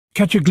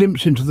Catch a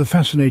glimpse into the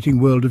fascinating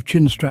world of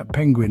chinstrap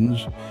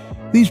penguins.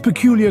 These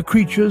peculiar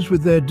creatures,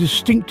 with their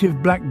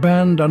distinctive black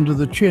band under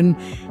the chin,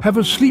 have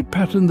a sleep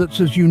pattern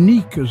that's as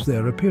unique as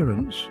their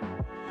appearance.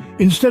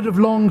 Instead of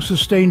long,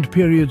 sustained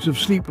periods of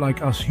sleep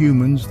like us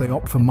humans, they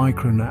opt for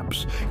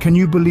micronaps. Can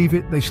you believe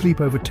it? They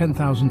sleep over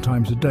 10,000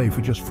 times a day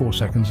for just 4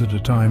 seconds at a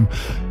time.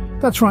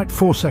 That's right,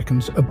 4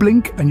 seconds. A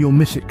blink and you'll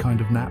miss it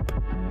kind of nap.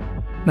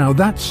 Now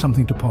that's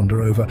something to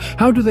ponder over.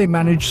 How do they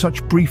manage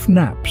such brief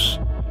naps?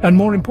 And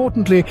more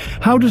importantly,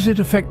 how does it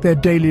affect their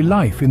daily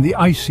life in the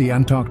icy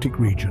Antarctic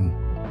region?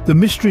 The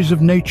mysteries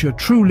of nature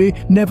truly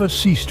never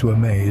cease to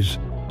amaze.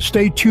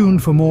 Stay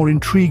tuned for more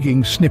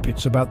intriguing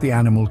snippets about the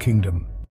animal kingdom.